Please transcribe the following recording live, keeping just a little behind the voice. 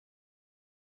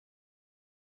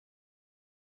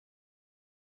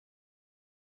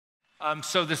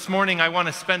So this morning I want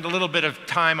to spend a little bit of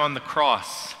time on the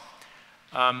cross.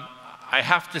 I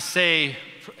have to say,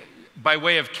 by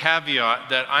way of caveat,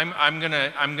 that I'm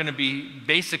gonna be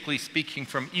basically speaking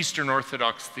from Eastern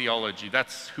Orthodox theology.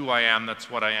 That's who I am. That's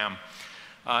what I am.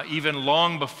 Even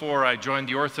long before I joined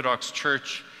the Orthodox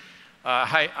Church,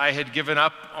 I had given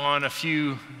up on a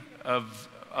few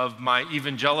of my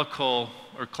evangelical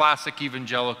or classic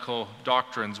evangelical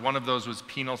doctrines. One of those was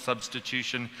penal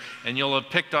substitution, and you'll have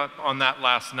picked up on that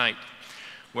last night,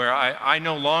 where I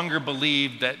no longer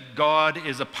believe that God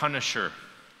is a punisher.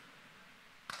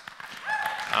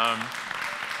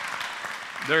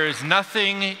 There is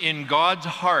nothing in God's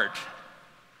heart,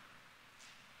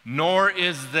 nor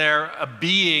is there a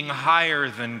being higher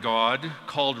than God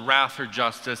called wrath or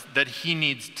justice that he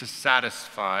needs to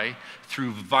satisfy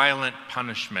through violent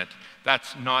punishment.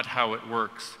 That's not how it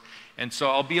works. And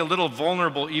so I'll be a little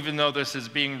vulnerable even though this is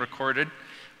being recorded.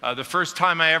 The first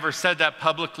time I ever said that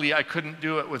publicly, I couldn't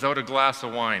do it without a glass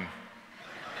of wine.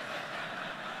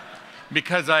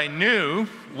 Because I knew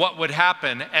what would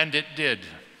happen, and it did.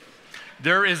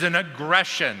 There is an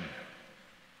aggression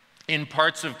in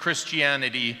parts of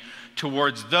Christianity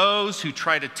towards those who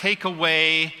try to take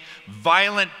away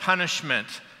violent punishment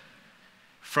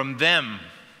from them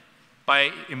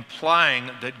by implying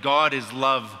that God is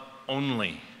love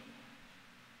only.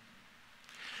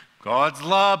 God's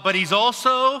love, but he's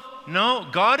also, no,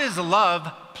 God is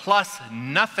love plus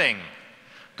nothing.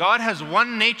 God has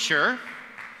one nature,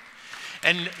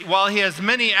 and while he has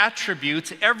many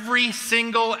attributes, every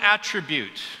single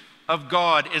attribute of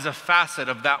God is a facet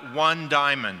of that one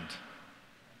diamond.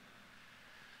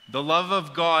 The love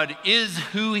of God is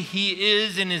who he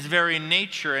is in his very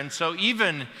nature, and so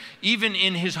even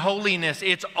in his holiness,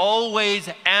 it's always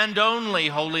and only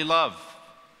holy love.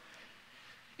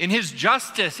 In his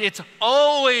justice, it's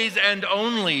always and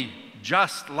only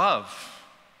just love.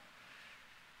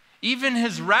 Even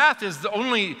his wrath is the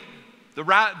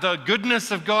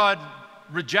goodness of God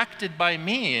rejected by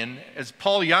me. And as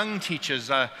Paul Young teaches,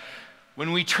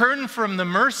 when we turn from the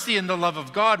mercy and the love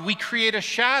of God, we create a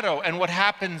shadow. And what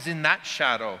happens in that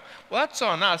shadow? Well, that's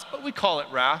on us, but we call it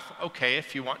wrath. Okay,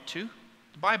 if you want to.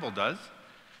 The Bible does.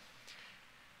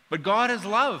 But God is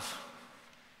love.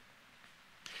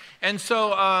 And so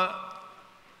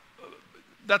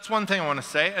that's one thing I want to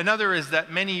say. Another is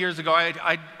that many years ago,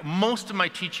 most of my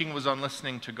teaching was on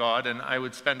listening to God, and I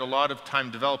would spend a lot of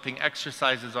time developing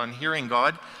exercises on hearing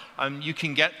God. You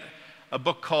can get a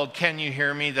book called Can You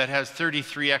Hear Me that has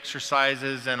 33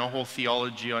 exercises and a whole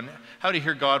theology on how to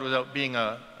hear God without being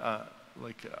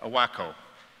like a wacko.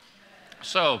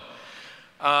 So,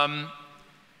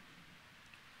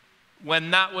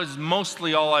 when that was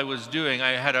mostly all I was doing,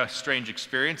 I had a strange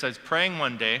experience. I was praying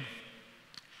one day,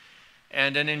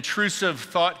 and an intrusive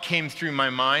thought came through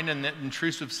my mind, and that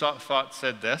intrusive thought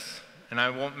said this, and I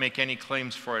won't make any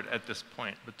claims for it at this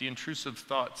point, but the intrusive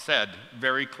thought said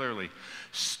very clearly,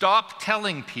 "Stop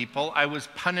telling people I was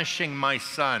punishing my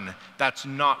son. That's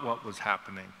not what was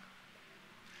happening."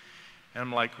 And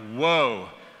I'm like, whoa,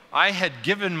 I had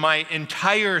given my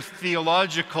entire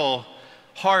theological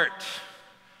heart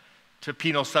to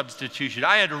penal substitution.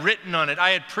 I had written on it.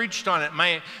 I had preached on it.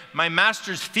 My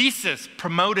master's thesis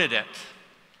promoted it.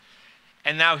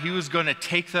 And now he was going to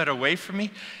take that away from me?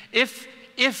 If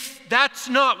that's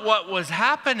not what was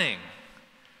happening,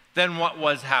 then what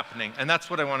was happening? And that's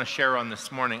what I want to share on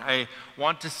this morning. I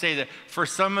want to say that for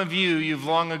some of you, you've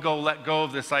long ago let go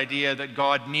of this idea that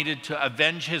God needed to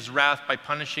avenge his wrath by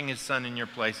punishing his son in your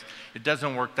place. It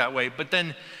doesn't work that way. But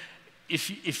then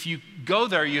if you go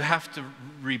there, you have to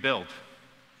rebuild.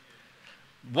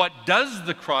 What does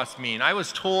the cross mean? I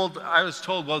was told,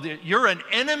 well, you're an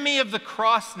enemy of the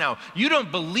cross now. You don't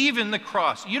believe in the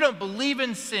cross. You don't believe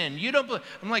in sin.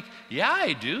 I'm like, yeah,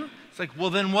 I do. It's like, well,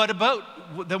 then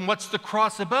what's the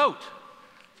cross about?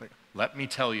 It's like, let me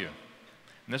tell you.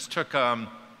 And this took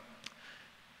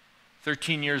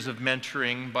 13 years of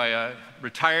mentoring by a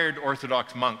retired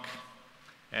Orthodox monk.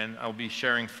 And I'll be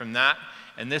sharing from that.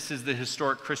 And this is the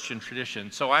historic Christian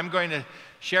tradition. So I'm going to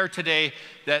share today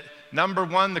that, number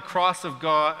one, the cross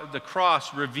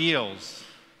reveals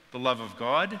the love of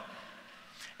God.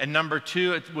 And number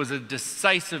two, it was a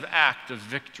decisive act of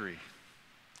victory.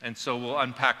 And so we'll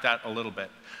unpack that a little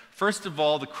bit. First of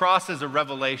all, the cross is a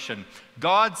revelation.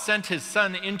 God sent his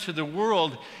son into the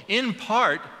world in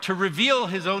part to reveal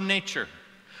his own nature.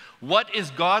 What is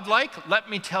God like? Let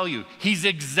me tell you, he's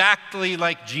exactly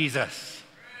like Jesus.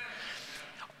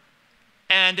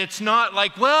 And it's not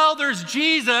like, well, there's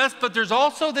Jesus, but there's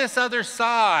also this other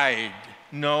side.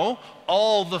 No,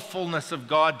 all the fullness of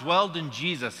God dwelled in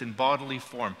Jesus in bodily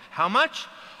form. How much?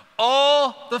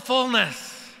 all the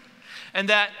fullness. And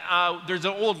that there's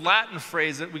an old Latin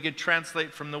phrase that we could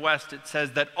translate from the West. It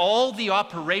says that all the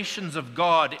operations of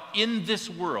God in this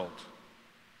world,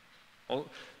 well,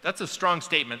 that's a strong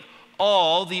statement.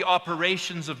 All the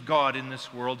operations of God in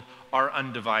this world are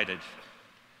undivided.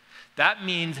 That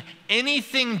means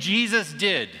anything Jesus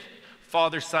did,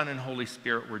 Father, Son, and Holy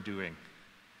Spirit were doing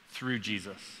through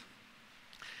Jesus.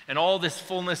 And all this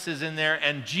fullness is in there.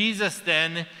 And Jesus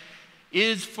then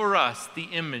is for us the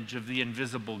image of the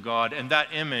invisible God. And that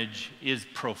image is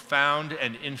profound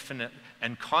and infinite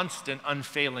and constant,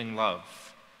 unfailing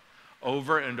love.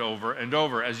 Over and over and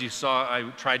over. As you saw,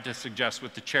 I tried to suggest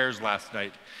with the chairs last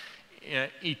night.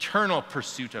 Eternal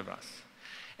pursuit of us.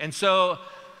 And so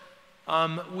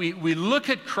we look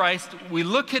at Christ, we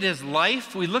look at his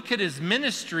life, we look at his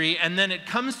ministry, and then it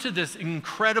comes to this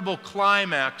incredible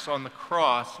climax on the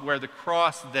cross, where the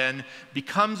cross then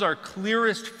becomes our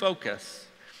clearest focus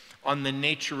on the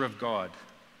nature of God.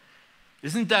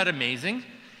 Isn't that amazing?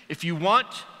 If you want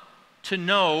to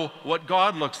know what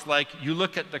God looks like, you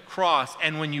look at the cross,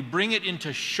 and when you bring it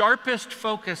into sharpest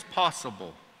focus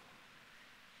possible,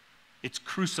 it's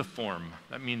cruciform.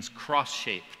 That means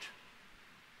cross-shaped.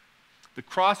 The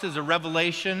cross is a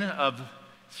revelation of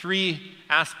three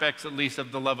aspects, at least,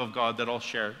 of the love of God that I'll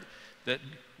share. That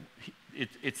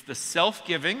it's the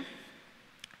self-giving,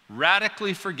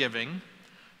 radically forgiving,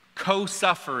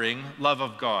 co-suffering love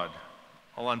of God.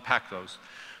 I'll unpack those.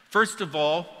 First of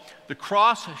all, the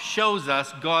cross shows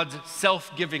us God's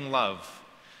self-giving love.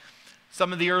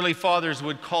 Some of the early fathers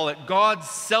would call it God's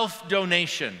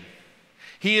self-donation.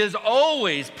 He is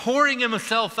always pouring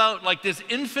himself out like this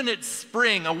infinite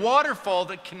spring, a waterfall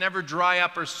that can never dry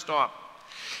up or stop.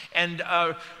 And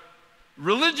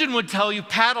religion would tell you,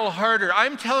 paddle harder.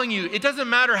 I'm telling you, it doesn't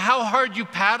matter how hard you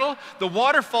paddle, the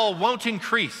waterfall won't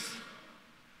increase.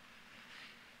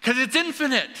 Because it's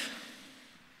infinite.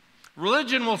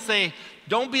 Religion will say,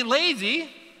 don't be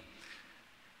lazy.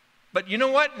 But you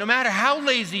know what? No matter how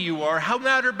lazy you are, how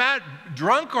matter bad,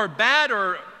 drunk or bad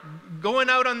or going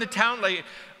out on the town, like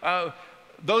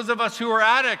those of us who are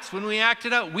addicts, when we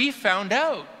acted out, we found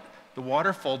out the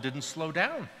waterfall didn't slow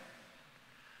down.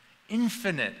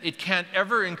 Infinite. It can't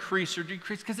ever increase or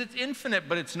decrease because it's infinite,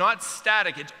 but it's not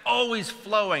static. It's always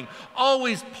flowing,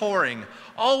 always pouring,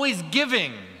 always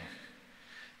giving.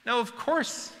 Now, of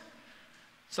course,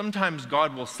 sometimes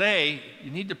God will say,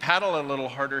 you need to paddle a little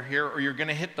harder here or you're going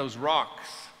to hit those rocks.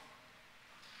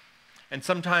 And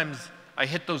sometimes I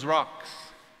hit those rocks.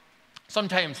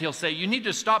 Sometimes he'll say, you need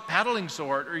to stop paddling so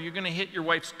hard or you're going to hit your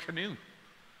wife's canoe.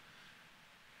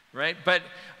 Right? But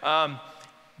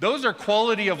those are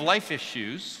quality of life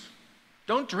issues.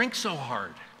 Don't drink so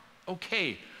hard.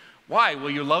 Okay. Why?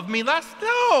 Will you love me less?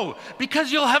 No,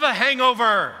 because you'll have a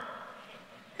hangover.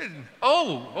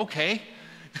 Oh, okay.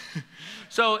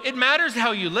 So it matters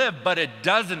how you live, but it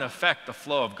doesn't affect the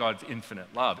flow of God's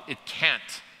infinite love. It can't.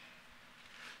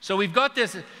 So we've got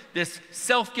this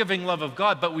self-giving love of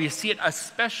God, but we see it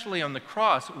especially on the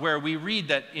cross, where we read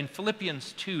that in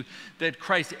Philippians 2, that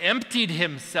Christ emptied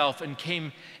himself and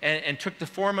came and took the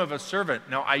form of a servant.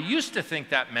 Now, I used to think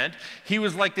that meant he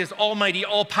was like this almighty,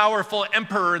 all-powerful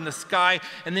emperor in the sky,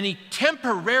 and then he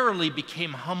temporarily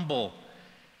became humble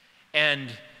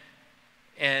and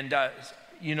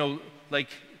like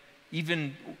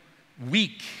even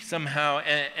weak somehow,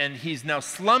 and he's now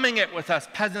slumming it with us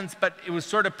peasants, but it was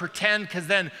sort of pretend, because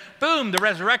then, boom, the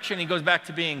resurrection, he goes back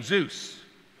to being Zeus.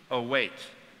 Oh, wait.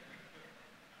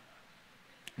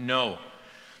 No.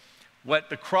 What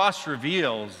the cross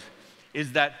reveals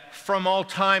is that from all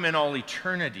time and all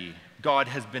eternity, God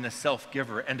has been a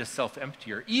self-giver and a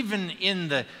self-emptier. Even in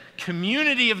the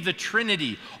community of the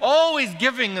Trinity, always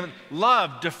giving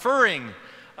love, deferring,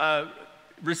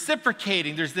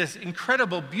 reciprocating. There's this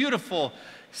incredible, beautiful,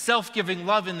 self-giving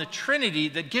love in the Trinity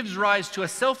that gives rise to a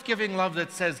self-giving love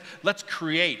that says, let's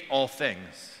create all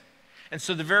things. And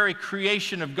so the very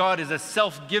creation of God is a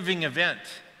self-giving event.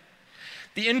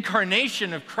 The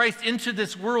incarnation of Christ into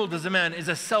this world as a man is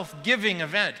a self-giving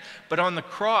event. But on the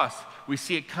cross, we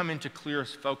see it come into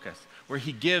clearest focus, where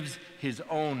he gives his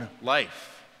own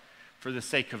life for the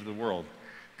sake of the world.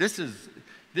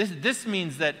 This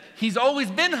means that he's always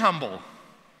been humble.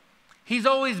 He's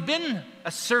always been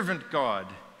a servant God.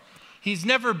 He's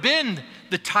never been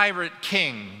the tyrant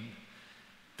king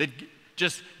that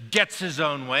just gets his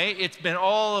own way. It's been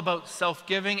all about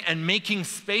self-giving and making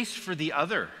space for the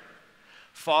other,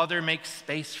 Father makes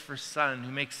space for Son,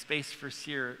 who makes space for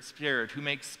Spirit, who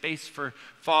makes space for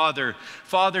Father.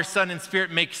 Father, Son, and Spirit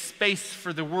make space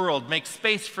for the world, make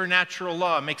space for natural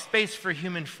law, make space for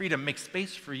human freedom, make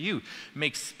space for you,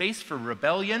 make space for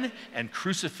rebellion and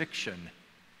crucifixion,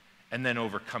 and then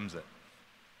overcomes it.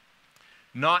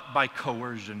 Not by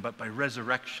coercion, but by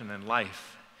resurrection and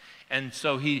life. And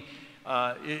so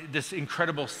this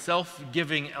incredible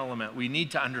self-giving element, we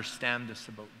need to understand this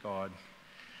about God.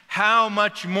 How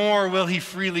much more will he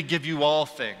freely give you all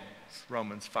things?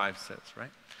 Romans 5 says,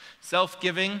 right?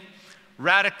 Self-giving,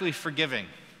 radically forgiving.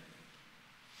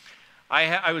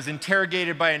 I was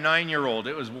interrogated by a 9-year-old.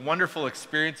 It was a wonderful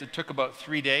experience. It took about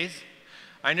 3 days.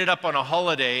 I ended up on a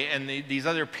holiday, and these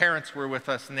other parents were with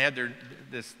us, and they had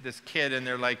this kid, and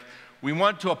they're like, we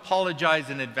want to apologize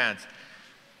in advance.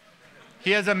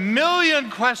 He has 1 million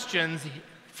questions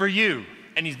for you,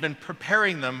 and he's been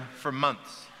preparing them for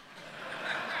months.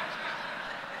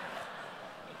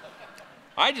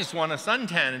 I just want a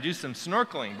suntan and do some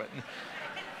snorkeling,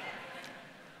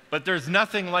 but there's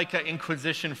nothing like an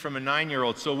inquisition from a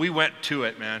 9-year-old, so we went to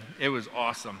it, man. It was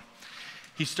awesome.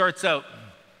 He starts out,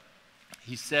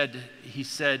 he said,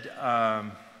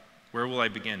 where will I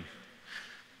begin?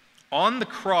 On the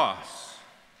cross,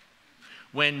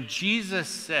 when Jesus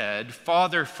said,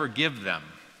 Father, forgive them,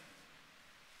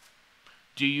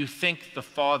 do you think the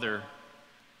Father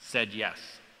said yes?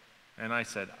 And I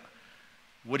said,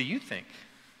 what do you think?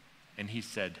 And he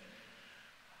said,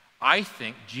 I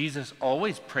think Jesus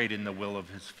always prayed in the will of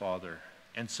his Father.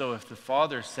 And so if the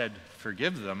Father said,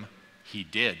 forgive them, he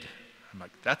did. I'm like,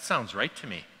 that sounds right to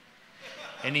me.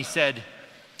 And he said,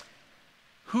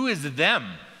 who is them?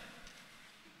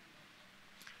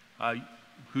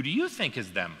 Who do you think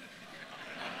is them?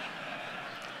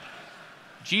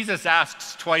 Jesus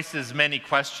asks twice as many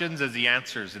questions as he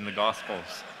answers in the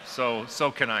Gospels.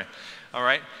 So can I. All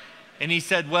right? And he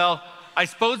said, well, I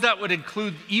suppose that would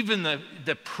include even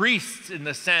the priests in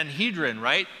the Sanhedrin,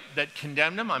 right, that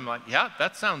condemned him. I'm like, yeah,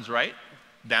 that sounds right,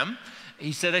 them.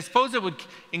 He said, I suppose it would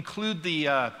include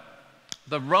the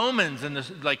Romans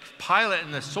and like Pilate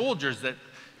and the soldiers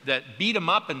that beat him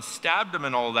up and stabbed him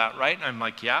and all that, right? And I'm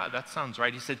like, yeah, that sounds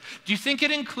right. He said, do you think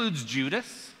it includes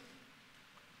Judas?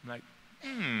 I'm like,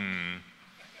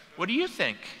 what do you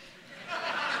think?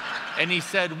 And he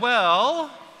said,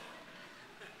 well,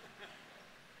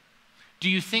 do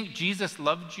you think Jesus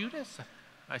loved Judas?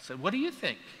 I said, what do you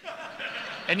think?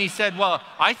 And he said, well,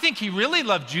 I think he really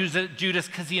loved Judas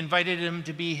because he invited him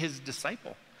to be his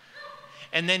disciple.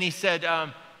 And then he said,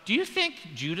 do you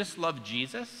think Judas loved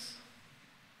Jesus?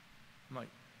 I'm like,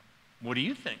 what do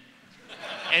you think?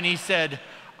 And he said,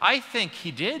 I think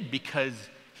he did because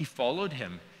he followed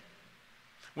him.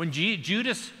 When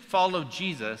Judas followed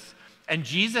Jesus, and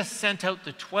Jesus sent out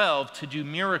the 12 to do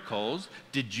miracles,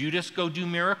 did Judas go do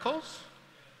miracles?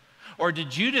 Or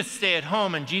did Judas stay at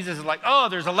home and Jesus is like, oh,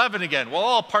 there's 11 again. Well,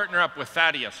 I'll partner up with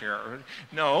Thaddeus here.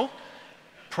 No,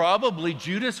 probably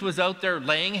Judas was out there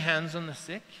laying hands on the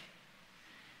sick,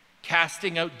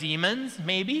 casting out demons,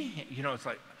 maybe. You know, it's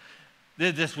like,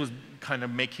 this was kind of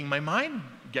making my mind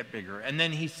get bigger. And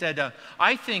then he said,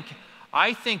 I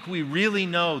think we really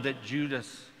know that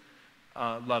Judas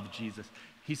loved Jesus.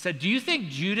 He said, do you think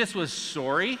Judas was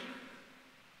sorry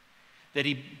that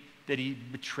he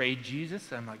betrayed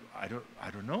Jesus? I'm like, I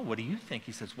don't know. What do you think?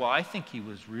 He says, well, I think he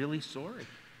was really sorry.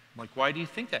 I'm like, why do you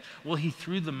think that? Well, he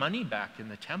threw the money back in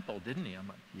the temple, didn't he? I'm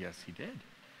like, yes, he did.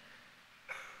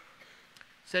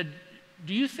 Said,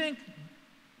 do you think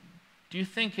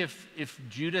if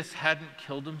Judas hadn't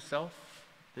killed himself,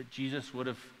 that Jesus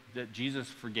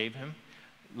forgave him?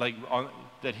 Like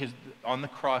on the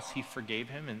cross he forgave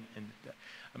him? And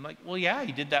I'm like, well, yeah,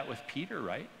 he did that with Peter,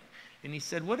 right? And he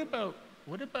said, what about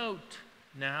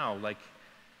now? Like,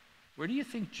 where do you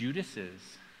think Judas is?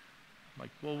 I'm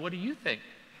like, well, what do you think?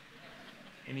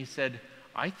 And he said,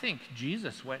 I think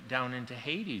Jesus went down into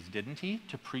Hades, didn't he,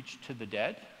 to preach to the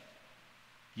dead?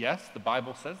 Yes, the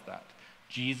Bible says that.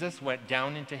 Jesus went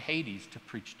down into Hades to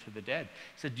preach to the dead.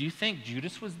 He said, do you think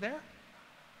Judas was there?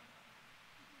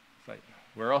 It's like,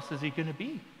 where else is he going to be?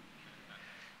 He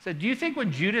said, do you think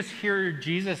when Judas heard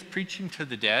Jesus preaching to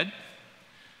the dead,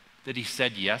 that he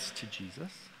said yes to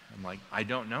Jesus? I'm like, I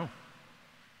don't know.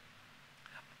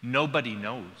 Nobody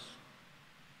knows.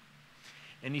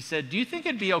 And he said, do you think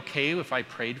it'd be okay if I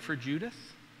prayed for Judas?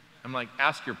 I'm like,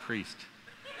 ask your priest.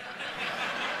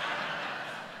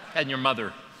 And your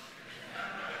mother.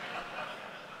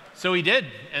 So he did,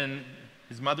 and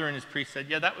his mother and his priest said,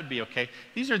 yeah, that would be okay.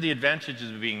 These are the advantages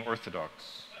of being Orthodox.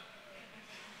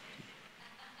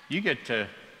 You get to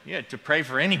pray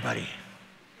for anybody.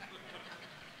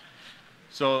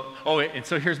 And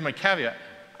so here's my caveat.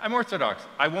 I'm Orthodox.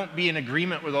 I won't be in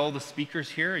agreement with all the speakers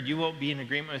here, and you won't be in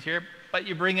agreement with here, but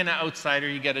you bring in an outsider,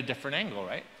 you get a different angle,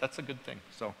 right? That's a good thing.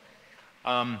 So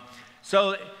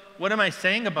what am I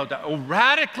saying about that? Oh,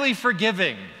 radically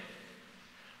forgiving.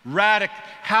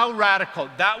 How radical?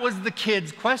 That was the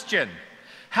kid's question.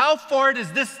 How far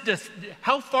does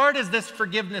this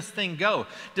forgiveness thing go?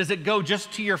 Does it go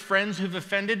just to your friends who've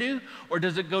offended you? Or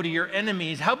does it go to your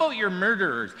enemies? How about your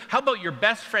murderers? How about your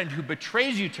best friend who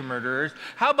betrays you to murderers?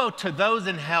 How about to those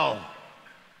in hell?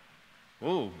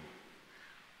 Oh,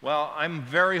 well, I'm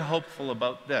very hopeful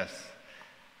about this,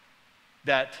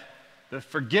 that the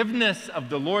forgiveness of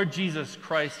the Lord Jesus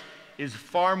Christ is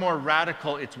far more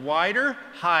radical. It's wider,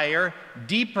 higher,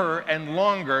 deeper, and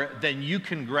longer than you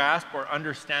can grasp or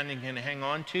understand and can hang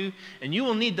on to. And you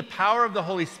will need the power of the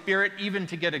Holy Spirit even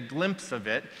to get a glimpse of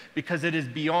it, because it is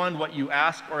beyond what you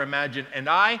ask or imagine. And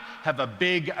I have a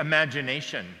big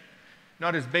imagination.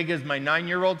 Not as big as my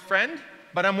 9-year-old friend,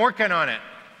 but I'm working on it.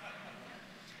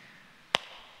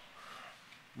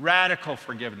 Radical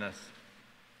forgiveness.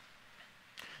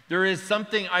 There is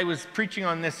something, I was preaching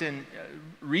on this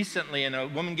recently, and a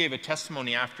woman gave a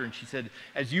testimony after, and she said,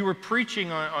 as you were preaching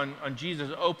on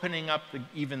Jesus opening up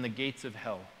even the gates of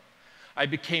hell, I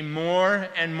became more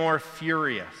and more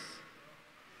furious.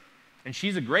 And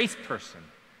she's a grace person.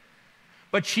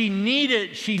 But she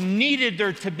needed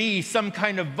there to be some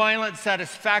kind of violent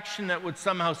satisfaction that would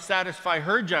somehow satisfy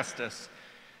her justice.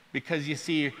 Because you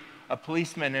see, a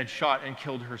policeman had shot and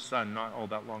killed her son not all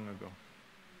that long ago.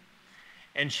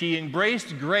 And she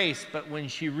embraced grace, but when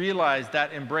she realized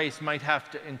that embrace might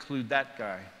have to include that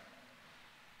guy,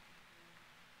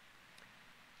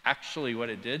 actually what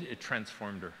it did, it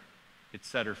transformed her. It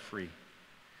set her free.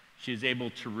 She was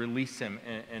able to release him,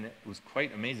 and it was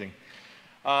quite amazing.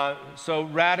 So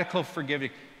radical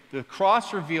forgiving. The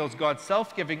cross reveals God's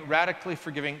self-giving, radically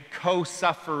forgiving,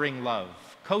 co-suffering love.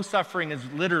 Co-suffering is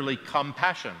literally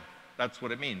compassion. That's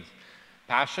what it means.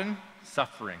 Passion,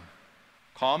 suffering.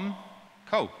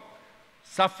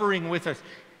 Suffering with us.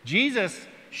 Jesus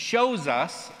shows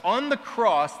us on the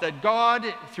cross that God,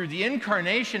 through the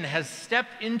incarnation, has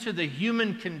stepped into the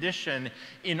human condition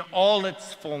in all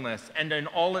its fullness and in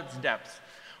all its depths.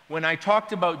 When I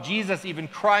talked about Jesus even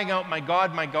crying out, my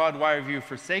God, why have you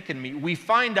forsaken me?" we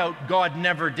find out God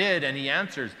never did, and he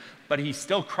answers, but he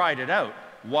still cried it out.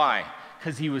 Why?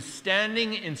 Because he was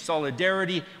standing in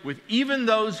solidarity with even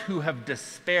those who have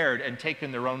despaired and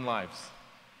taken their own lives.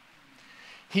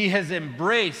 He has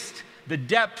embraced the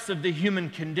depths of the human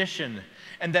condition,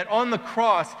 and that on the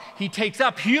cross, he takes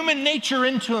up human nature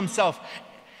into himself.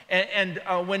 And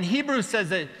when Hebrews says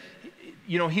that,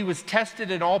 he was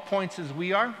tested at all points as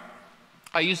we are,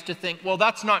 I used to think, well,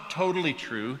 that's not totally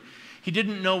true. He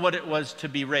didn't know what it was to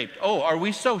be raped. Oh, are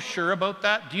we so sure about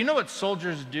that? Do you know what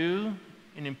soldiers do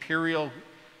in imperial?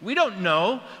 We don't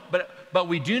know, but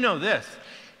we do know this.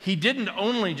 He didn't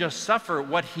only just suffer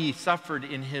what he suffered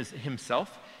in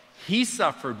himself. He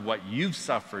suffered what you've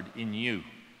suffered in you.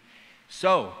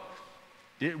 So,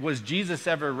 was Jesus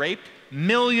ever raped?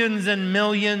 Millions and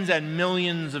millions and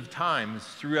millions of times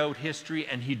throughout history,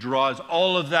 and he draws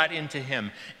all of that into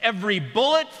him. Every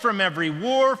bullet from every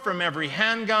war, from every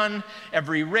handgun,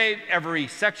 every rape, every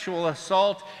sexual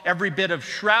assault, every bit of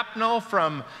shrapnel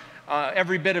from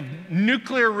every bit of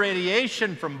nuclear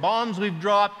radiation from bombs we've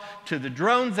dropped, to the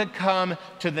drones that come,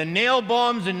 to the nail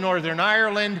bombs in Northern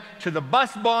Ireland, to the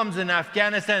bus bombs in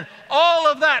Afghanistan, all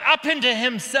of that up into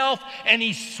himself, and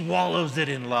he swallows it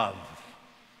in love.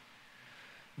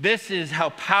 This is how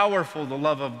powerful the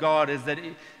love of God is,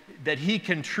 that he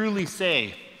can truly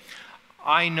say,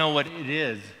 I know what it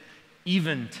is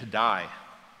even to die.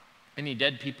 Any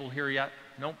dead people here yet?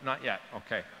 Nope, not yet.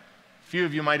 Okay. A few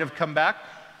of you might have come back.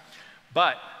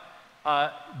 But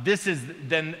this is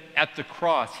then at the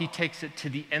cross, he takes it to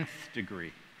the nth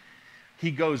degree.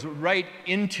 He goes right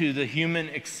into the human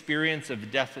experience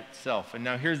of death itself. And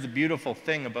now here's the beautiful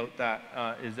thing about that,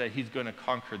 is that he's going to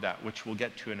conquer that, which we'll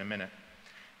get to in a minute.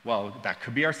 Well, that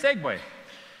could be our segue.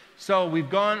 So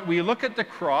we look at the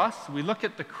cross,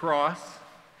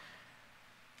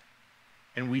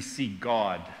 and we see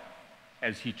God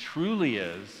as he truly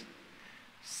is.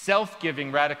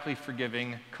 Self-giving, radically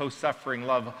forgiving, co-suffering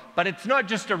love. But it's not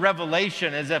just a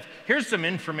revelation as if, here's some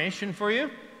information for you.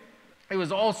 It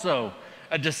was also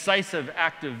a decisive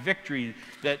act of victory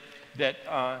that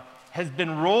has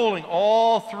been rolling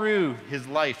all through his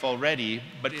life already,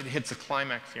 but it hits a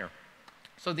climax here.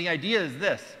 So the idea is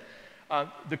this.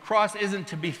 The cross isn't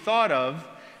to be thought of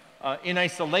in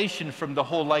isolation from the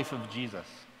whole life of Jesus.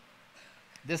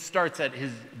 This starts at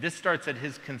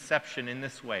his conception in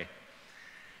this way.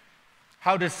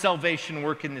 How does salvation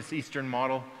work in this Eastern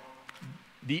model?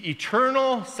 The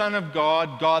eternal Son of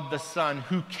God, God the Son,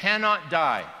 who cannot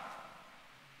die,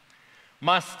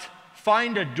 must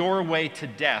find a doorway to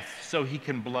death so he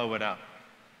can blow it up,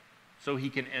 so he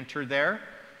can enter there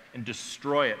and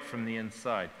destroy it from the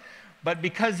inside. But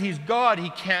because he's God,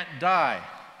 he can't die.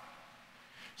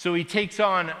 So he takes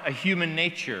on a human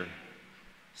nature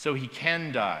so he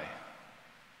can die.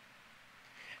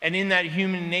 And in that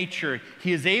human nature,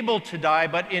 he is able to die,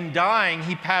 but in dying,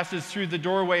 he passes through the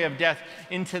doorway of death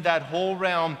into that whole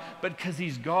realm. But because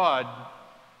he's God,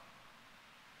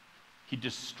 he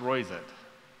destroys it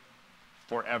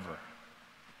forever.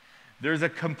 There's a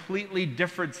completely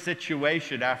different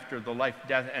situation after the life,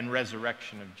 death, and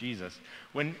resurrection of Jesus.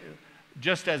 When,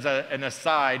 just as an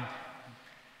aside,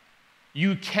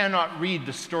 you cannot read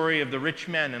the story of the rich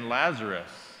man and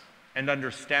Lazarus and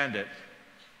understand it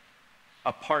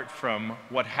apart from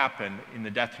what happened in the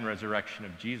death and resurrection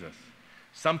of Jesus.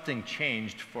 Something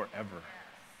changed forever.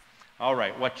 All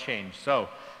right, what changed? So,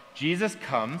 Jesus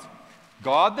comes,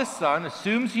 God the Son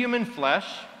assumes human flesh,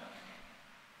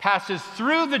 passes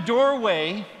through the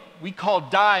doorway we call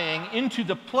dying into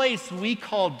the place we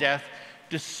call death,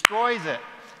 destroys it.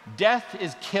 Death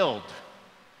is killed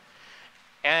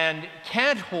and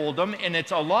can't hold him, and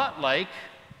it's a lot like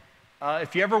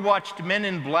if you ever watched Men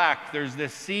in Black, there's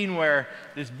this scene where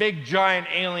this big giant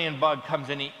alien bug comes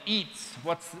and he eats,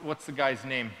 what's the guy's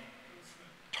name?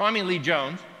 Tommy Lee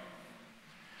Jones.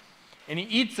 And he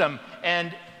eats him,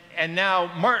 and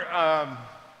now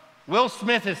Will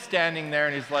Smith is standing there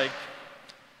and he's like,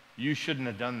 you shouldn't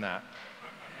have done that.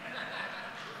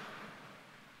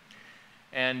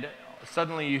 And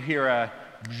suddenly you hear a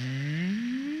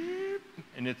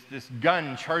and it's this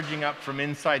gun charging up from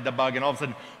inside the bug, and all of a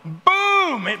sudden,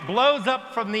 boom, it blows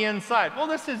up from the inside. Well,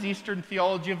 this is Eastern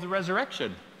theology of the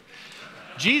resurrection.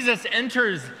 Jesus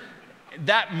enters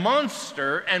that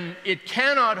monster, and it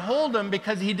cannot hold him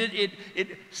because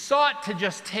it sought to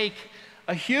just take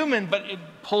a human, but it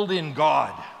pulled in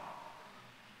God.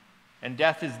 And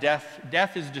death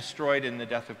is destroyed in the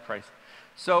death of Christ.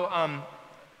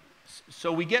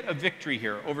 So we get a victory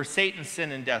here over Satan,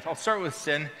 sin, and death. I'll start with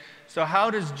sin. So how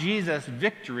does Jesus'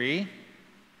 victory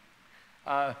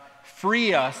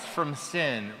free us from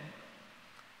sin?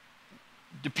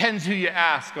 Depends who you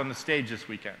ask on the stage this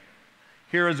weekend.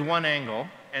 Here is one angle,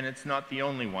 and it's not the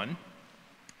only one.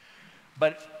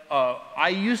 But I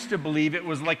used to believe it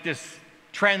was like this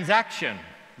transaction,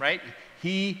 right?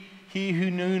 He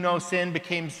who knew no sin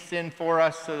became sin for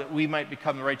us so that we might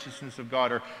become the righteousness of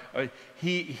God. Or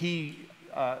he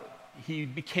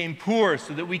became poor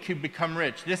so that we could become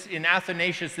rich. This, in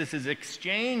Athanasius, this is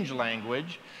exchange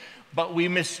language, but we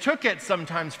mistook it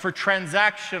sometimes for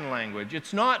transaction language.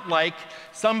 It's not like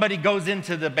somebody goes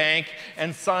into the bank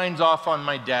and signs off on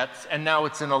my debts and now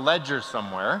it's in a ledger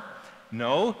somewhere.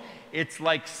 No, it's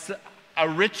like a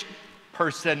rich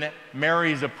person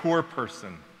marries a poor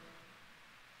person.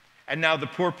 And now the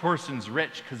poor person's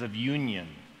rich because of union.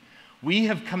 We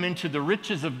have come into the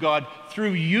riches of God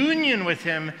through union with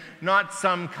him, not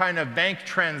some kind of bank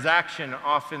transaction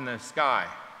off in the sky.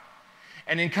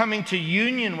 And in coming to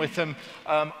union with him,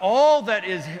 all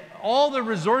the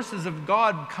resources of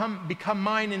God become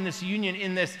mine in this union,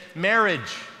 in this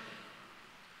marriage.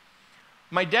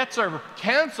 My debts are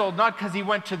canceled not because he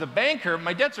went to the banker.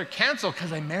 My debts are canceled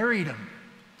because I married him.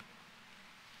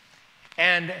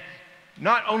 And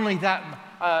not only that,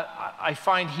 I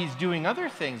find he's doing other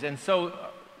things. And so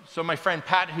my friend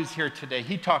Pat, who's here today,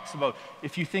 he talks about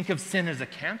if you think of sin as a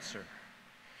cancer,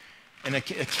 and a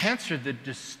cancer that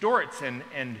distorts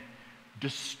and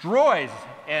destroys,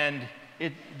 and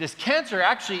this cancer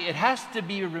actually, it has to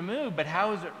be removed, but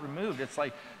how is it removed? It's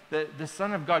like the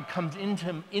Son of God comes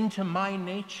into my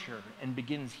nature and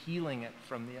begins healing it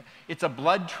from the... It's a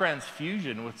blood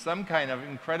transfusion with some kind of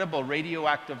incredible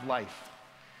radioactive life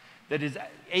that is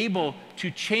able to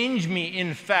change me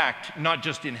in fact, not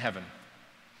just in heaven.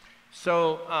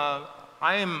 So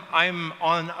I'm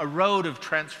on a road of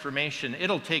transformation.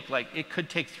 It could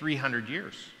take 300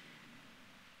 years.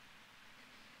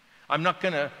 I'm not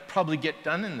going to probably get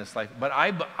done in this life, but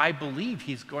I believe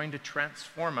he's going to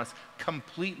transform us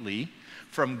completely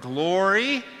from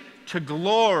glory to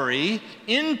glory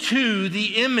into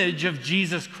the image of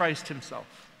Jesus Christ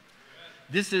himself.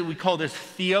 We call this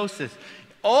theosis.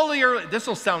 This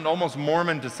will sound almost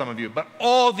Mormon to some of you, but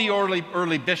all the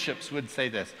early bishops would say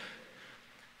this.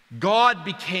 God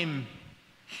became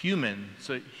human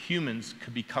so that humans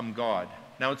could become God.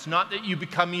 Now, it's not that you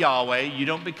become Yahweh. You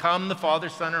don't become the Father,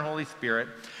 Son, or Holy Spirit.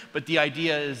 But the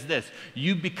idea is this.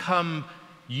 You become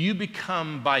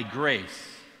by grace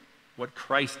what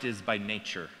Christ is by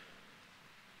nature.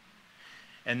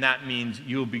 And that means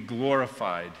you'll be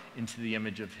glorified into the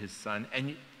image of his Son.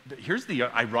 And here's the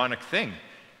ironic thing.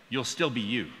 You'll still be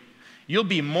you. You'll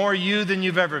be more you than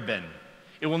you've ever been.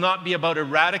 It will not be about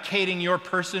eradicating your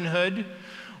personhood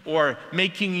or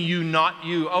making you not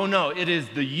you. Oh no, it is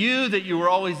the you that you were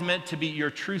always meant to be, your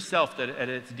true self that at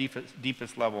its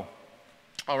deepest level.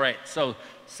 All right, so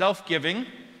self-giving,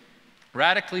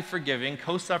 radically forgiving,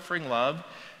 co-suffering love,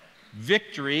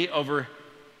 victory over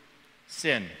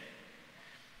sin.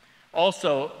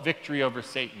 Also, victory over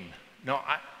Satan. No,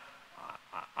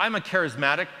 I'm a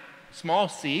charismatic, small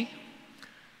c.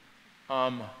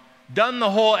 Done the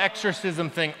whole exorcism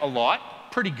thing a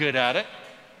lot, pretty good at it.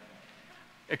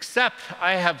 Except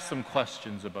I have some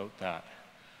questions about that.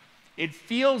 It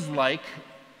feels like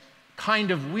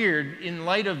kind of weird in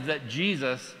light of that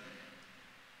Jesus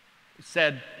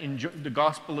said in the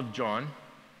Gospel of John,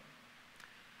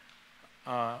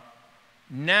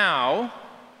 now,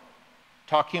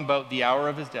 talking about the hour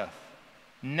of his death,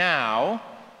 now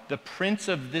the prince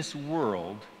of this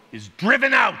world is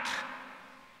driven out.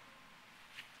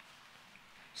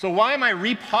 So why am I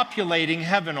repopulating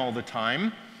heaven all the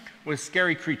time with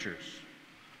scary creatures?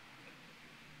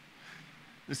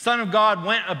 The Son of God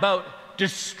went about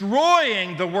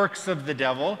destroying the works of the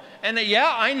devil. And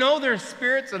yeah, I know there's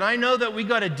spirits, and I know that we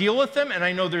got to deal with them, and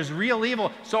I know there's real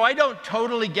evil. So I don't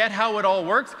totally get how it all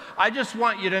works. I just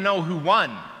want you to know who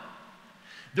won.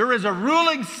 There is a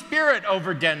ruling spirit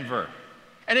over Denver,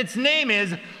 and its name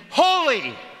is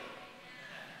Holy.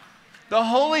 The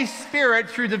Holy Spirit,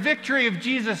 through the victory of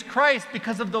Jesus Christ,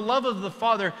 because of the love of the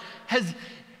Father, has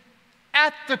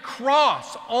at the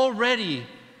cross already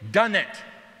done it,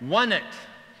 won it.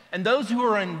 And those who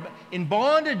are in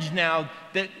bondage now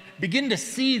that begin to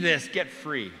see this get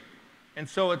free. And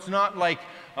so it's not like,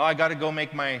 oh, I got to go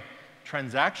make my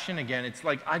transaction again. It's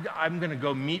like, I'm going to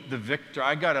go meet the victor.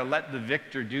 I got to let the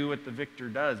victor do what the victor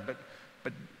does. But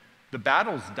the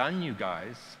battle's done, you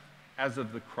guys, as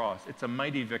of the cross. It's a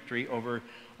mighty victory over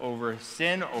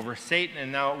sin, over Satan,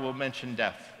 and now we'll mention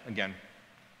death again.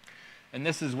 And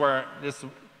this is where this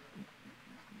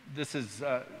is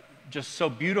just so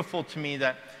beautiful to me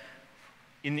that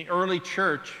in the early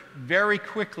church, very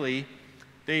quickly,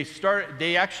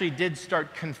 they actually did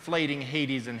start conflating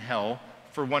Hades and hell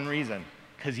for one reason,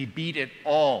 because he beat it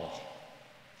all,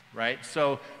 right?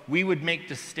 So we would make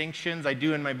distinctions. I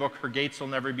do in my book, Her Gates Will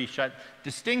Never Be Shut,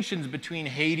 distinctions between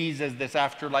Hades as this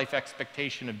afterlife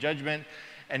expectation of judgment,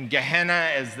 and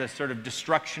Gehenna as the sort of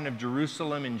destruction of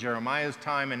Jerusalem in Jeremiah's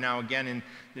time, and now again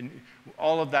in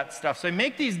all of that stuff. So I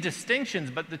make these distinctions,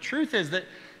 but the truth is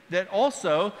that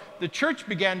also the church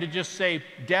began to just say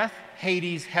death,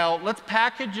 Hades, hell, let's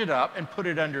package it up and put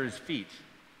it under his feet.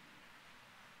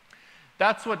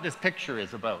 That's what this picture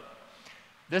is about.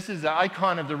 This is the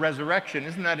icon of the resurrection.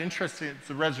 Isn't that interesting? It's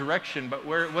the resurrection, but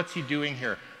what's he doing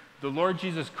here? The Lord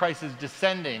Jesus Christ is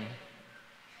descending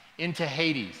into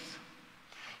Hades.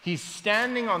 He's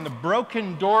standing on the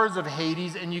broken doors of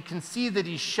Hades, and you can see that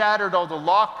he's shattered all the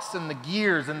locks and the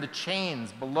gears and the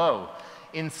chains below.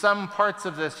 In some parts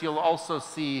of this, you'll also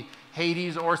see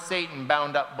Hades or Satan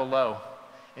bound up below.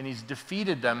 And he's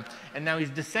defeated them, and now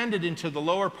he's descended into the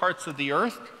lower parts of the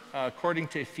earth, according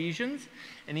to Ephesians,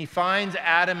 and he finds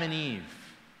Adam and Eve.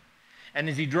 And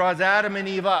as he draws Adam and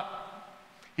Eve up,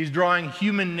 he's drawing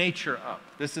human nature up.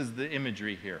 This is the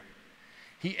imagery here.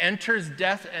 He enters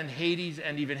death and Hades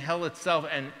and even hell itself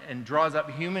and draws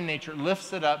up human nature,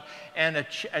 lifts it up, and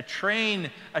a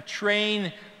train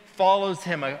follows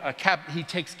him. He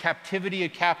takes captivity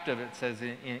captive, it says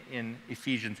in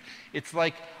Ephesians. It's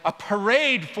like a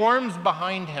parade forms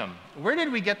behind him. Where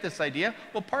did we get this idea?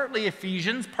 Well, partly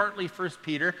Ephesians, partly 1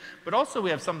 Peter, but also we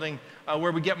have something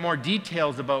where we get more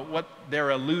details about what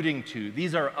they're alluding to.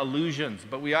 These are allusions,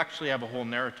 but we actually have a whole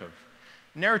narrative.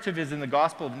 Narrative is in the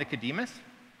Gospel of Nicodemus.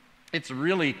 It's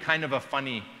really kind of a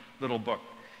funny little book.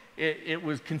 It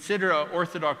was considered an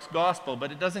Orthodox gospel,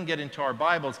 but it doesn't get into our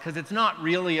Bibles because it's not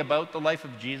really about the life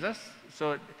of Jesus.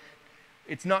 So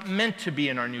it's not meant to be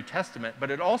in our New Testament,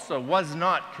 but it also was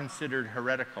not considered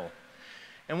heretical.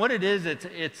 And what it is,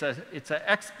 it's an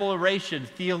exploration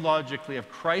theologically of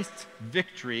Christ's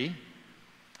victory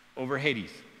over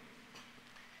Hades.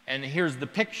 And here's the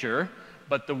picture,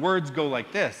 but the words go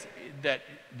like this, that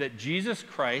Jesus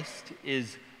Christ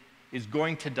is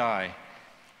going to die.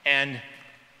 And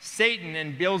Satan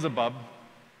and Beelzebub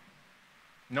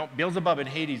and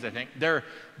Hades, I think,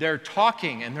 they're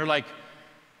talking, and they're like,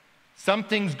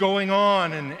 something's going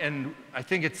on, and I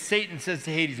think it's Satan says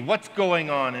to Hades, what's going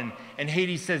on? And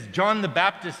Hades says, John the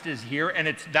Baptist is here,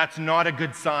 and that's not a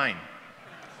good sign.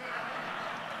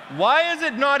 Why is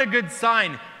it not a good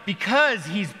sign? Because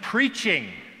he's preaching,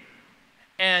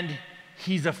 and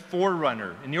he's a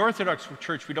forerunner. In the Orthodox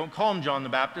Church, we don't call him John the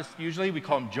Baptist. Usually we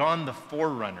call him John the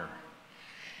Forerunner.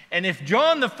 And if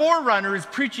John the Forerunner is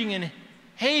preaching in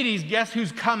Hades, guess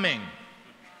who's coming?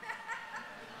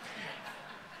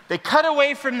 They cut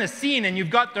away from the scene, and you've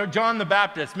got John the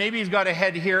Baptist. Maybe he's got a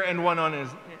head here and one on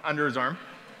under his arm.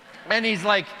 And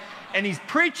he's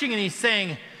preaching, and he's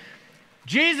saying,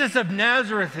 Jesus of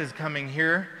Nazareth is coming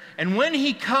here, and when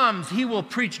he comes, he will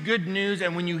preach good news,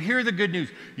 and when you hear the good news,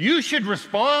 you should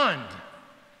respond.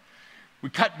 We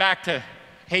cut back to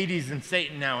Hades and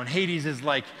Satan now, and Hades is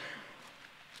like,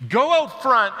 go out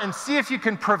front and see if you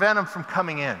can prevent him from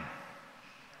coming in.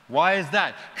 Why is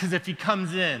that? Because if he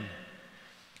comes in,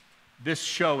 this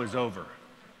show is over.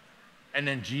 And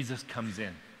then Jesus comes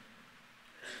in.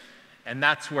 And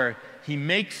that's where he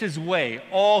makes his way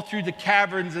all through the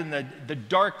caverns and the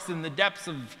darks and the depths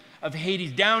of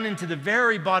Hades, down into the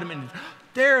very bottom. And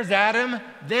there's Adam,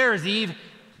 there's Eve,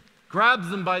 grabs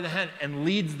them by the hand and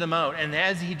leads them out. And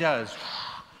as he does,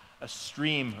 a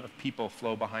stream of people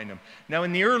flow behind him. Now,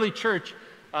 in the early church,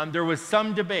 there was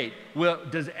some debate. Well,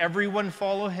 does everyone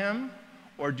follow him,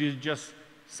 or do just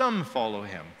some follow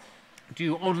him?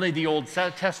 Do only the Old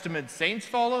Testament saints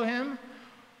follow him?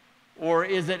 Or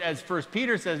is it, as 1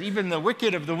 Peter says, even the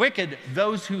wicked of the wicked,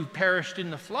 those who perished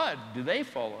in the flood, do they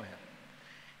follow him?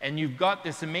 And you've got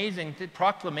this amazing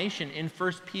proclamation in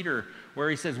 1 Peter where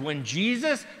he says, when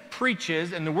Jesus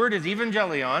preaches, and the word is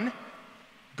evangelion,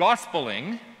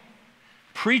 gospeling,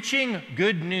 preaching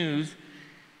good news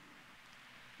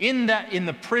in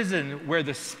the prison where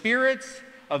the spirits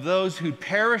of those who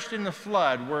perished in the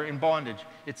flood were in bondage,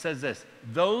 it says this,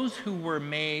 those who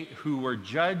were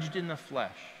judged in the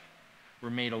flesh were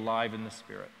made alive in the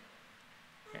spirit.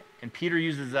 And Peter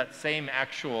uses that same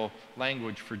actual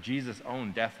language for Jesus'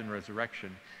 own death and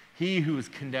resurrection. He who was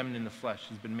condemned in the flesh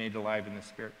has been made alive in the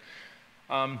spirit.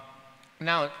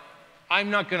 Now,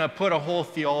 I'm not going to put a whole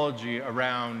theology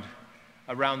around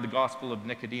the gospel of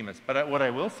Nicodemus, but what I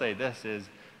will say this is,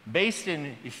 based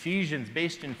in Ephesians,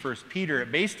 based in 1 Peter,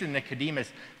 based in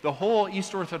Nicodemus, the whole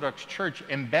East Orthodox Church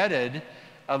embedded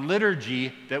a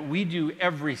liturgy that we do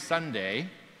every Sunday.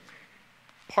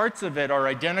 Parts of it are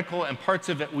identical and parts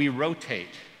of it we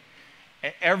rotate.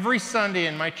 Every Sunday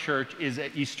in my church is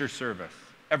an Easter service,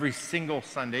 every single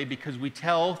Sunday, because we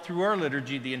tell through our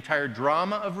liturgy the entire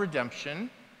drama of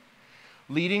redemption,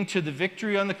 leading to the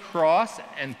victory on the cross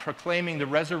and proclaiming the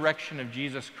resurrection of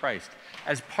Jesus Christ.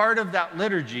 As part of that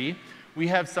liturgy, we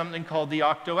have something called the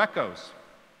octoechos.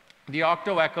 The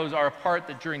octoechos are a part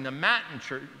that during the Matin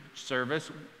church service,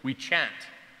 we chant.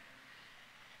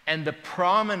 And the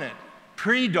predominant,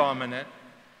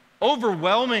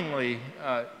 overwhelmingly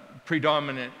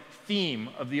predominant theme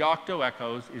of the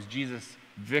octoechos is Jesus'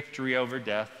 victory over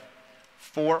death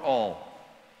for all,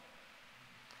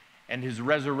 and his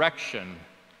resurrection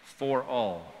for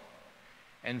all,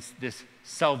 and this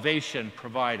salvation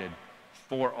provided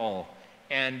for all.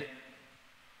 And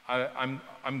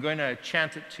I'm going to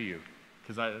chant it to you,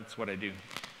 because that's what I do.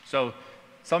 So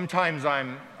sometimes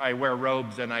I wear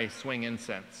robes and I swing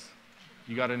incense.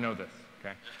 You got to know this,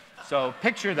 okay? So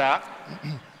picture that,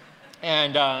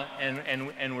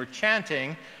 and we're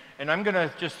chanting, and I'm going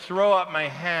to just throw up my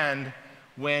hand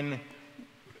when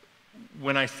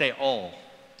I say all.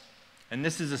 And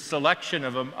this is a selection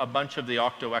of a bunch of the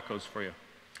octoechos for you.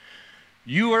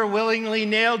 You are willingly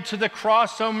nailed to the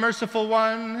cross, O merciful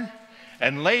one,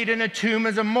 and laid in a tomb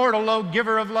as a mortal, O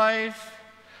giver of life.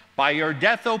 By your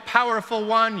death, O powerful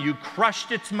one, you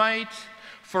crushed its might,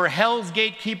 for hell's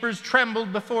gatekeepers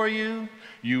trembled before you.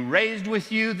 You raised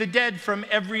with you the dead from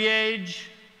every age.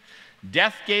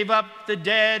 Death gave up the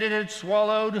dead it had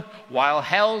swallowed, while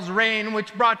hell's reign,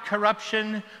 which brought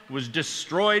corruption, was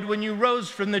destroyed when you rose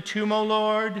from the tomb, O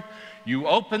Lord. You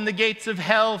opened the gates of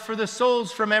hell for the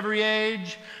souls from every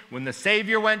age. When the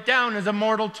Savior went down as a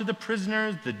mortal to the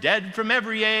prisoners, the dead from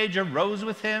every age arose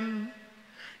with him.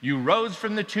 You rose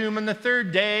from the tomb on the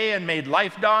third day and made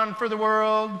life dawn for the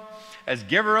world. As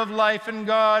giver of life and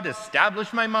God,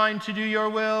 establish my mind to do your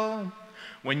will.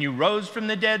 When you rose from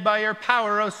the dead by your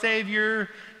power, O Savior,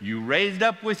 you raised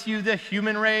up with you the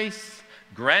human race,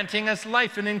 granting us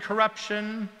life and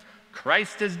incorruption.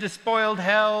 Christ has despoiled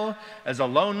hell, as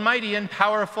alone mighty and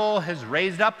powerful, has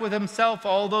raised up with himself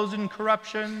all those in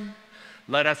corruption.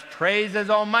 Let us praise as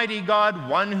Almighty God,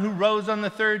 one who rose on the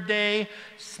third day,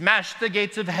 smashed the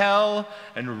gates of hell,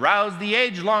 and roused the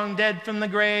age-long dead from the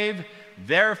grave.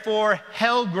 Therefore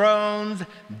hell groans,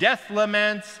 death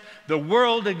laments, the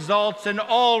world exalts, and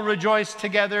all rejoice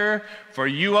together. For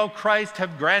you, O Christ,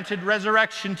 have granted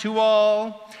resurrection to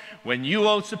all. When you,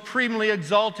 O supremely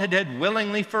exalted, had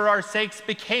willingly for our sakes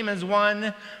became as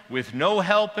one, with no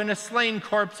help and a slain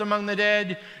corpse among the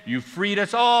dead, you freed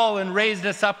us all and raised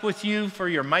us up with you for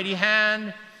your mighty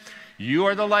hand. You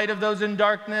are the light of those in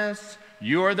darkness.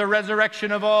 You are the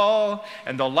resurrection of all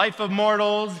and the life of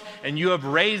mortals, and you have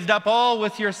raised up all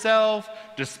with yourself,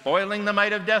 despoiling the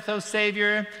might of death, O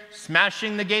Savior,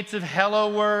 smashing the gates of hell,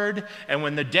 O Word. And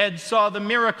when the dead saw the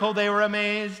miracle, they were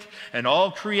amazed, and all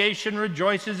creation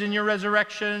rejoices in your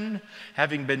resurrection.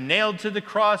 Having been nailed to the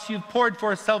cross, you've poured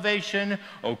forth salvation,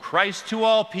 O Christ, to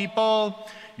all people.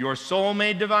 Your soul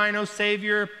made divine, O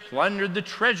Savior, plundered the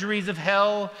treasuries of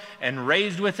hell and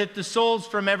raised with it the souls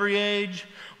from every age,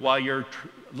 while your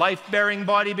life-bearing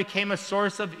body became a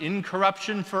source of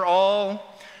incorruption for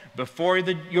all. Before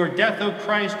your death, O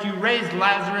Christ, you raised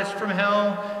Lazarus from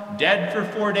hell, dead for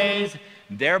 4 days,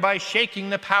 thereby shaking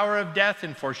the power of death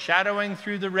and foreshadowing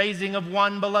through the raising of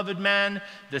one beloved man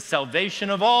the salvation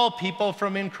of all people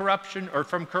from incorruption or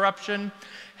from corruption.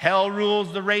 Hell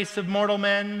rules the race of mortal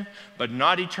men, but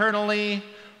not eternally.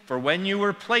 For when you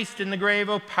were placed in the grave,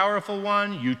 O powerful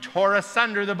one, you tore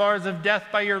asunder the bars of death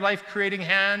by your life-creating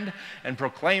hand and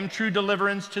proclaimed true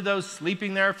deliverance to those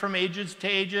sleeping there from ages to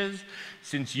ages,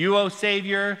 since you, O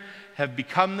Savior, have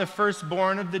become the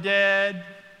firstborn of the dead.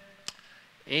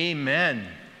 Amen.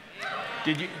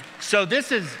 So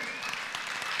this is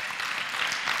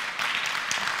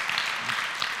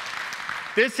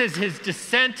his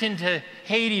descent into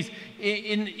Hades.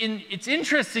 It's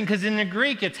interesting because in the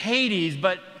Greek it's Hades,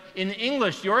 but in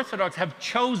English the Orthodox have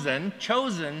chosen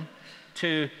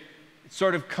to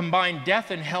sort of combine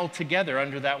death and hell together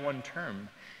under that one term.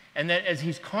 And that as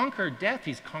he's conquered death,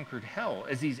 he's conquered hell.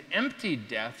 As he's emptied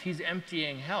death, he's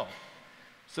emptying hell.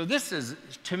 So this is,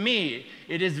 to me,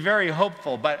 it is very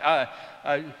hopeful, but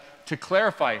to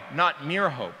clarify, not mere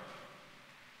hope.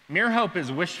 Mere hope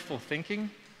is wishful thinking.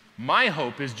 My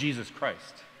hope is Jesus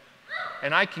Christ.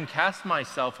 And I can cast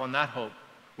myself on that hope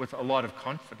with a lot of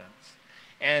confidence.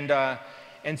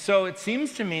 And so it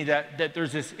seems to me that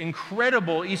there's this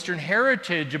incredible Eastern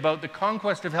heritage about the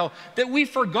conquest of hell that we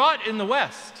forgot in the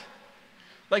West.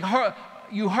 Like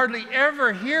you hardly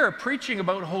ever hear preaching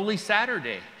about Holy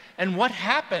Saturday. And what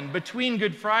happened between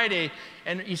Good Friday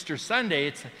and Easter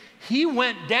Sunday, he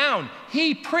went down,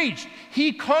 he preached,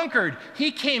 he conquered,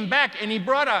 he came back, and he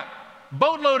brought a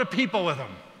boatload of people with him.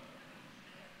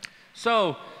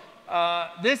 So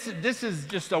this is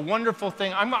just a wonderful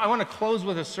thing. I want to close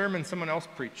with a sermon someone else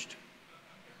preached.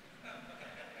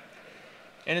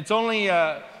 And it's only,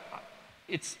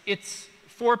 it's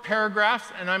 4 paragraphs,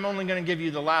 and I'm only going to give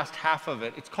you the last half of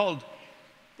it. It's called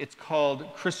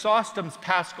Chrysostom's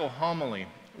Paschal Homily.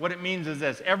 What it means is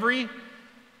this: every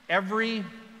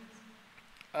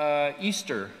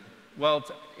Easter, well,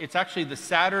 it's actually the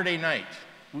Saturday night.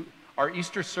 Our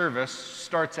Easter service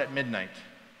starts at midnight.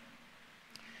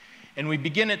 And we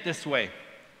begin it this way.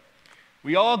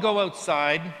 We all go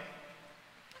outside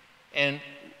and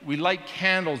we light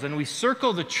candles and we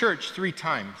circle the church 3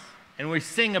 times and we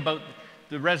sing about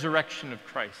the resurrection of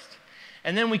Christ.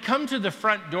 And then we come to the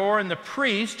front door, and the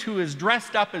priest, who is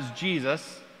dressed up as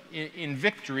Jesus in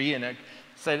victory in a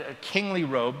kingly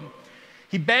robe,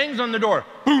 he bangs on the door,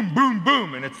 boom, boom,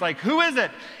 boom, and it's like, who is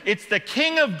it? It's the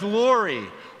King of Glory.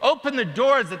 Open the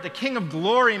doors that the King of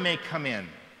Glory may come in.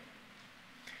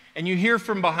 And you hear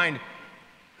from behind,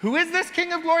 who is this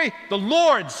King of Glory? The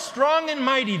Lord, strong and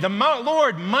mighty, the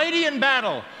Lord, mighty in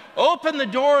battle. Open the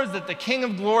doors that the King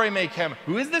of Glory may come.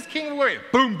 Who is this King of Glory?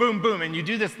 Boom, boom, boom. And you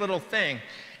do this little thing.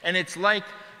 And it's like,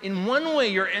 in one way,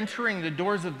 you're entering the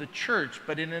doors of the church,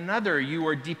 but in another, you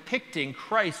are depicting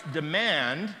Christ's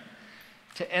demand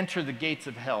to enter the gates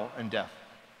of hell and death.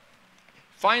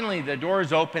 Finally, the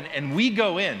doors open, and we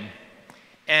go in,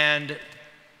 and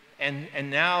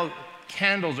now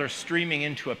candles are streaming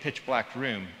into a pitch black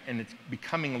room, and it's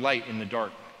becoming light in the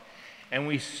dark. And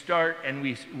we start, and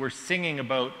we're singing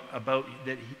about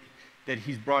that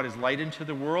he's brought his light into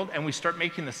the world, and we start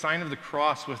making the sign of the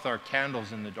cross with our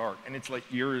candles in the dark, and it's like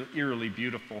eerily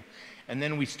beautiful. And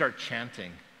then we start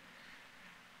chanting,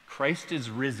 Christ is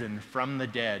risen from the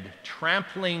dead,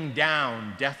 trampling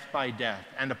down death by death,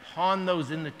 and upon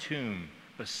those in the tomb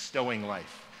bestowing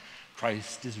life.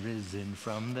 Christ is risen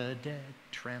from the dead,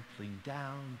 trampling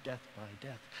down death by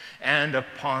death, and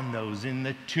upon those in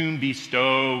the tomb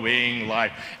bestowing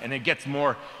life. And it gets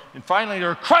more, and finally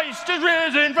they're, Christ is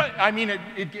risen from, I mean,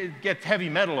 it gets heavy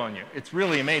metal on you. It's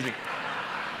really amazing.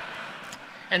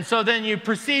 And so then you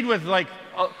proceed with like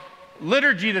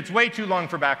liturgy that's way too long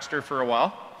for Baxter for a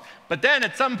while. But then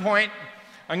at some point,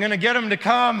 I'm going to get him to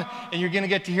come, and you're going to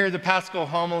get to hear the Paschal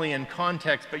homily in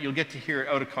context, but you'll get to hear it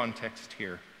out of context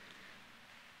here.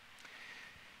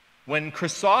 When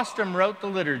Chrysostom wrote the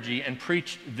liturgy and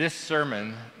preached this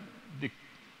sermon,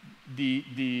 the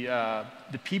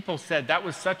people said that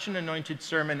was such an anointed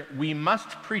sermon, we must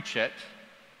preach it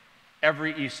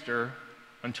every Easter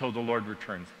until the Lord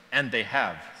returns. And they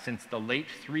have, since the late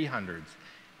 300s.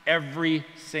 Every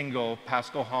single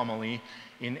Paschal homily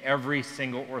in every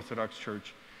single Orthodox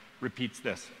church repeats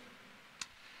this.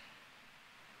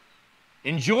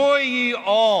 Enjoy ye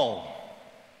all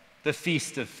the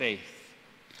feast of faith.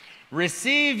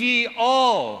 Receive ye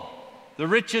all the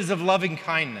riches of loving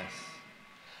kindness.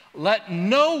 Let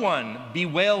no one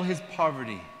bewail his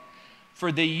poverty,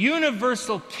 for the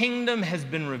universal kingdom has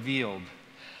been revealed.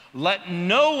 Let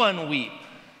no one weep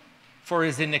for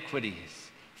his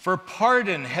iniquities, for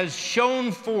pardon has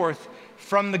shone forth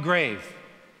from the grave.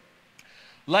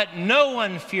 Let no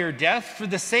one fear death, for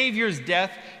the Savior's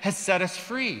death has set us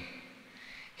free.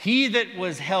 He that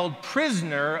was held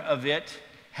prisoner of it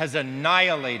has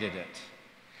annihilated it.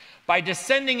 By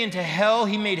descending into hell,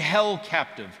 he made hell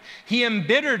captive. He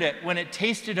embittered it when it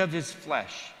tasted of his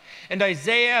flesh. And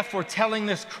Isaiah, foretelling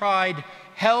this, cried,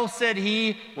 hell, said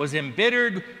he, was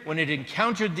embittered when it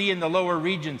encountered thee in the lower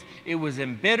regions. It was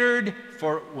embittered,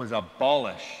 for it was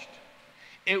abolished.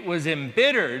 It was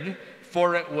embittered,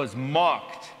 for it was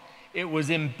mocked. It was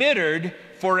embittered,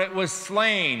 for it was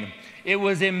slain. It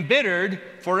was embittered,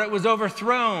 for it was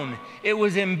overthrown. It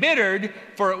was embittered,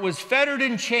 for it was fettered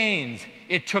in chains.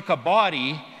 It took a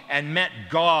body and met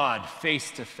God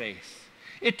face to face.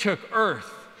 It took earth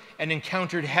and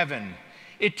encountered heaven.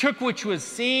 It took which was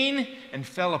seen and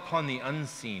fell upon the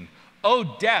unseen.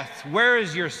 O death, where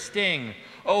is your sting?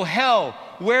 O hell,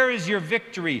 where is your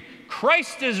victory?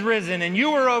 Christ is risen and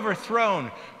you are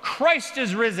overthrown. Christ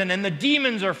is risen and the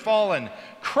demons are fallen.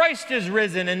 Christ is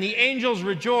risen and the angels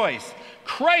rejoice.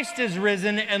 Christ is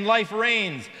risen and life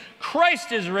reigns.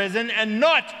 Christ is risen and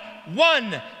not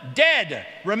one dead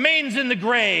remains in the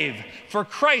grave. For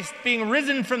Christ, being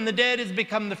risen from the dead, has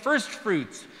become the first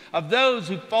fruits of those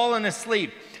who've fallen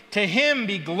asleep. To him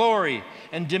be glory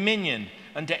and dominion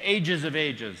unto ages of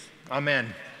ages.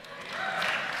 Amen.